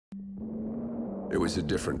It was a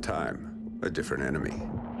different time, a different enemy.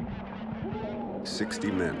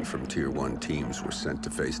 60 men from Tier 1 teams were sent to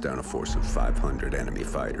face down a force of 500 enemy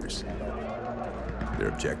fighters. Their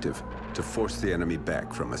objective? To force the enemy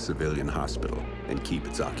back from a civilian hospital and keep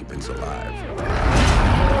its occupants alive.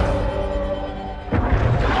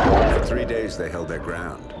 For 3 days, they held their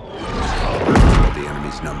ground. But the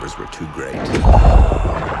enemy's numbers were too great.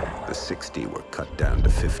 The 60 were cut down to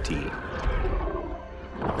 15.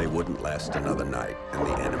 They wouldn't last another night, and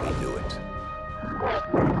the enemy knew it.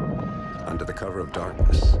 Under the cover of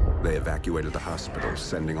darkness, they evacuated the hospital,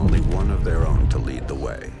 sending only one of their own to lead the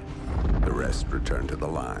way. The rest returned to the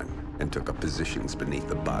line and took up positions beneath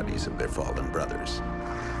the bodies of their fallen brothers.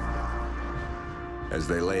 As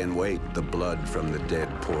they lay in wait, the blood from the dead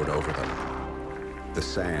poured over them. The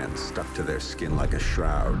sand stuck to their skin like a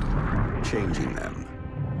shroud, changing them,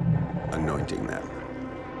 anointing them.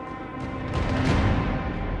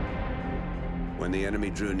 When the enemy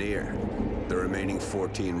drew near, the remaining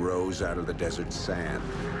 14 rose out of the desert sand.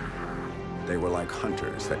 They were like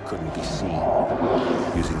hunters that couldn't be seen,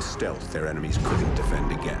 using stealth their enemies couldn't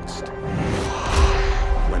defend against.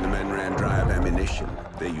 When the men ran dry of ammunition,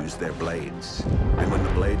 they used their blades. And when the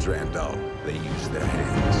blades ran dull, they used their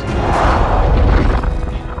hands.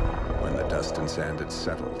 When the dust and sand had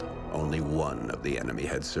settled, only one of the enemy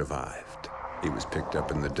had survived. He was picked up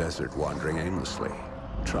in the desert, wandering aimlessly,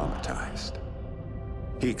 traumatized.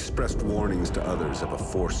 He expressed warnings to others of a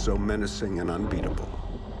force so menacing and unbeatable,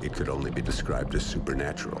 it could only be described as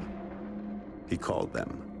supernatural. He called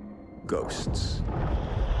them ghosts.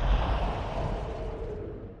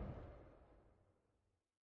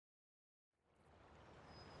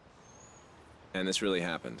 And this really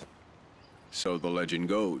happened. So the legend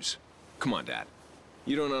goes. Come on, Dad.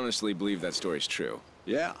 You don't honestly believe that story's true?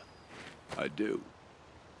 Yeah, I do.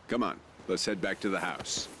 Come on, let's head back to the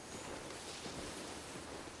house.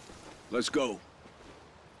 Let's go.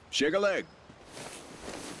 Shake a leg.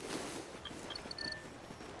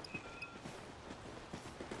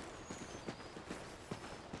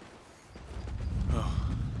 Oh,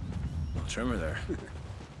 no tremor there.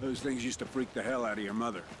 Those things used to freak the hell out of your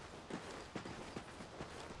mother.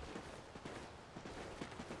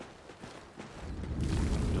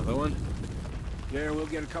 Another one? Yeah, we'll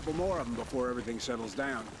get a couple more of them before everything settles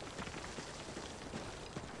down.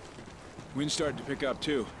 Wind started to pick up,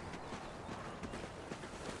 too.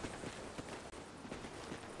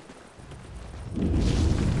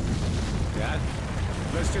 Dad?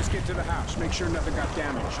 Let's just get to the house. Make sure nothing got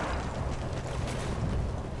damaged.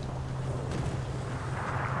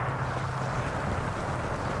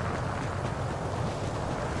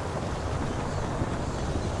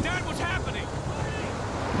 Dad, what's happening?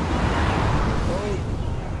 Ode.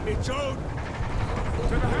 It's Ode.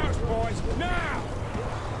 To the house, boys. Now!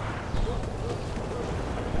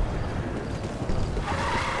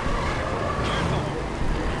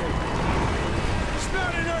 It's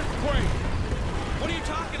not an earthquake! What are you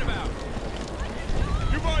talking about?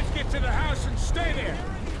 You boys get to the house and stay there.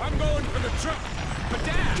 I'm going for the truck. But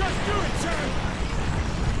Dad! Just do it, son!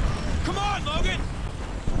 Come on, Logan!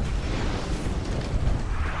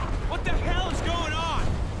 What the hell is going on?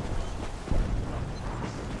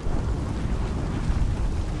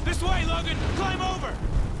 This way, Logan! Climb over!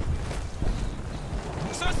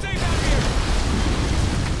 It's not safe out here!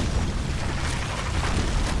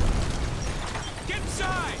 Get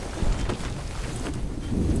inside!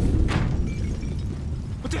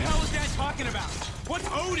 What the hell is Dad talking about? What's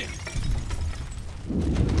Odin?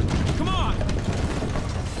 Come on!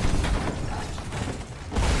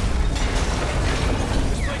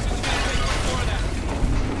 This place isn't gonna take much more of that.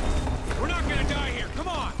 We're not gonna die here. Come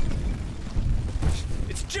on!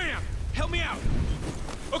 It's jammed! Help me out!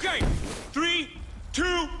 Okay, 3, 2,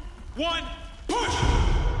 1, push!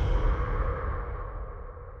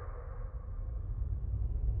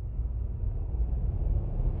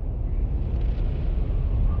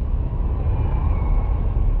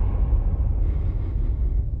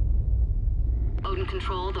 Odin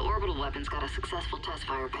Control, the orbital weapon's got a successful test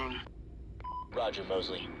fire ping. Roger,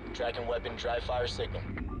 Mosley. Tracking weapon dry fire signal.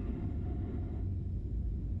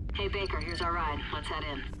 Hey Baker, here's our ride. Let's head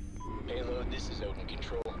in. Payload, this is Odin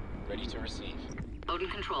Control. Ready to receive. Odin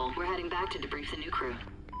Control, we're heading back to debrief the new crew.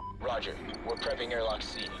 Roger. We're prepping airlock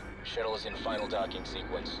C. Shuttle is in final docking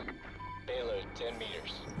sequence. Payload, 10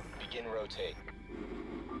 meters. Begin rotate.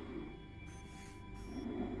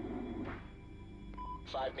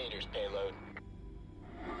 5 meters, payload.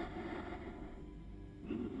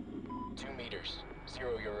 2 meters.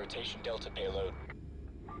 0 your rotation delta payload.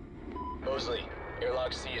 Mosley,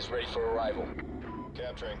 airlock C is ready for arrival.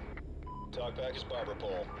 Capturing. Talkback is barber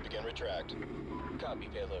pole. Begin retract. Copy,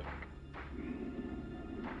 payload.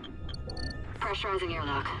 Pressurizing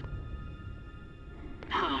airlock.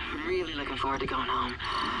 Oh, I'm really looking forward to going home.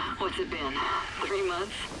 What's it been? 3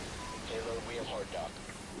 months? Payload, we have hard dock.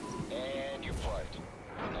 And you're parked.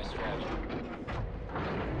 Nice driving.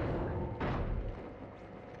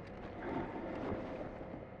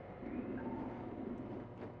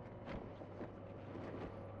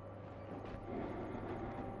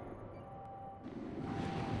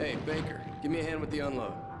 Hey, Baker, give me a hand with the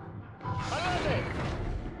unload.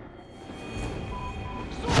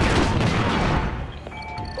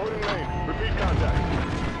 Odin Lane, repeat contact.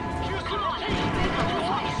 Houston,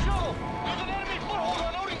 Shuttle! There's an enemy foothold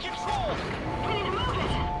on Odin control! we need to move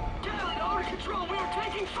it! Damn it, order control, we are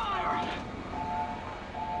taking fire!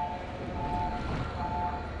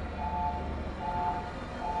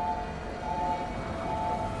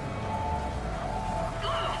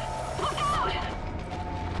 Look out!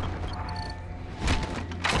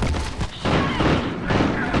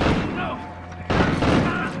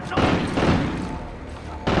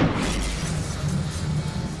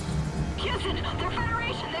 Houston, they're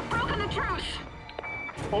Federation, they've broken the truce!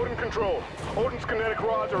 Odin control. Odin's kinetic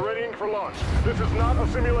rods are readying for launch. This is not a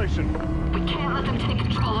simulation. We can't let them take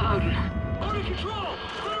control of Odin. Odin control!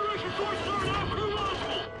 Federation forces are now crew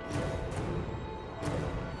launchable!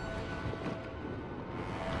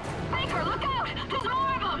 Baker, look out! There's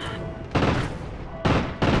more of them!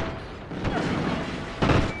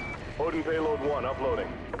 Odin payload 1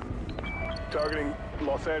 uploading. Targeting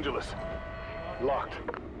Los Angeles. Locked.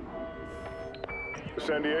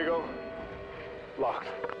 San Diego. Locked.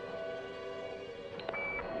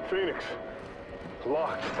 Phoenix.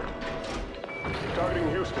 Locked. Targeting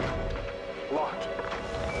Houston. Locked.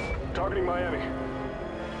 Targeting Miami.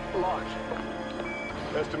 Locked.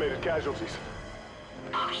 Estimated casualties.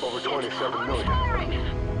 Over 27 million. Firing!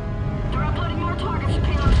 They're uploading more targets to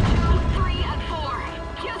payloads 2, 3, and 4.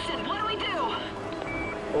 Houston, what do we do?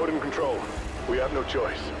 Odin control. We have no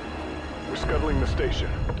choice. We're scuttling the station.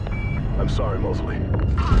 I'm sorry, Mosley.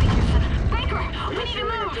 Copy, Houston. Baker, we need to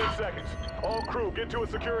Initiating in move! 10 seconds. All crew, get to a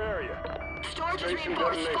secure area. Storage is Station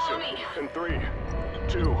reinforced. Follow detonation. me. In 3,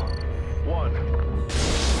 2, 1.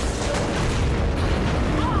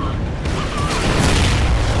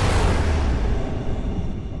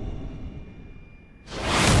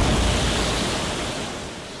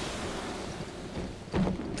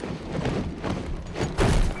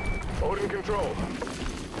 Odin control.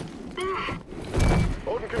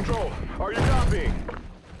 Odin control. Are you copying?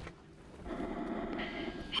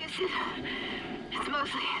 Houston, it's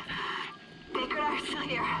Mosley. Baker and I are still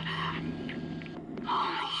here.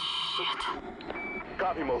 Holy shit.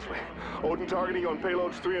 Copy, Mosley. Odin targeting on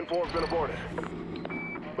payloads 3 and 4 have been aborted.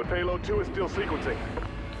 But payload 2 is still sequencing.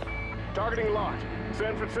 Targeting locked.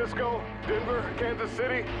 San Francisco, Denver, Kansas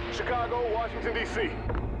City, Chicago, Washington, D.C.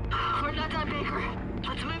 We're not done, Baker.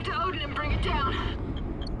 Let's move to Odin and bring it down.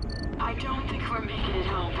 I don't think we're making it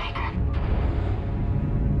home, Baker.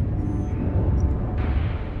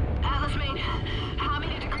 Atlas Main, how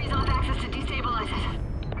many degrees off axis to destabilize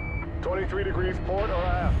it? 23 degrees port or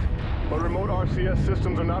aft. But remote RCS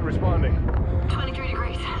systems are not responding. 23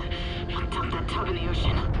 degrees. I'll dump that tub in the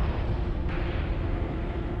ocean.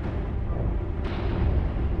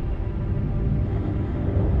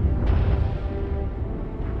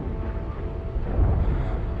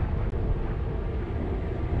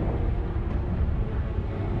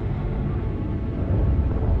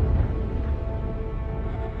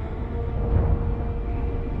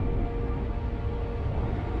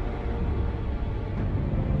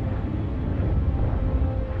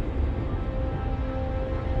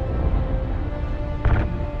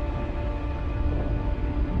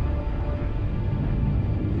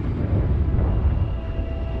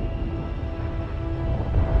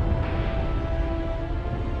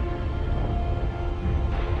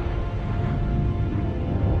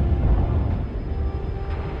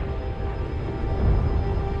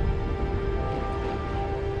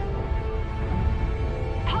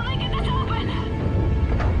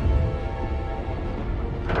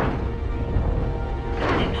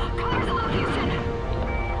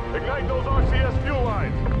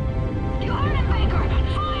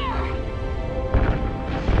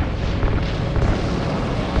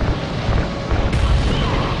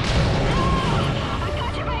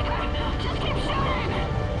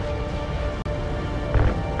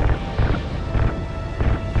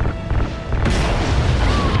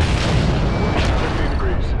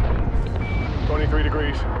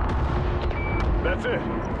 That's it.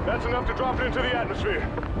 That's enough to drop it into the atmosphere.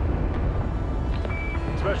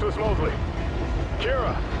 Specialist Mosley.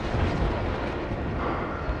 Kira,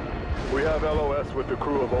 We have LOS with the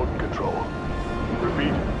crew of Odin Control.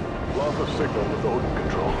 Repeat, loss of signal with Odin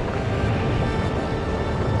Control.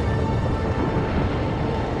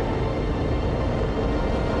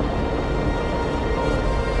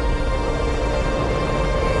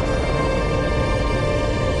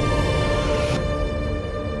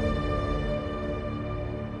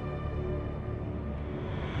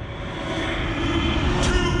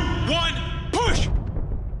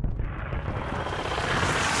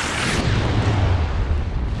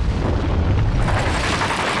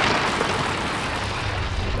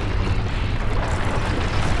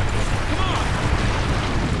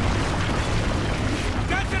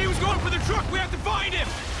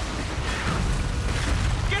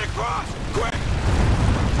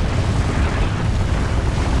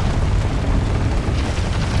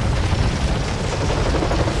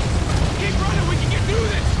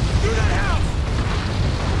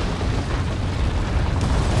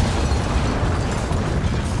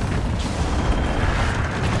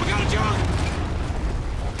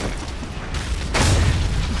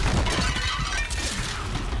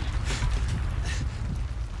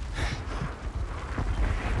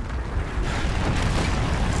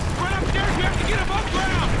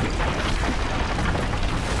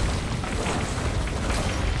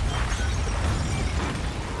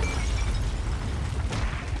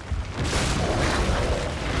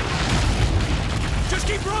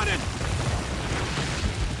 Keep running!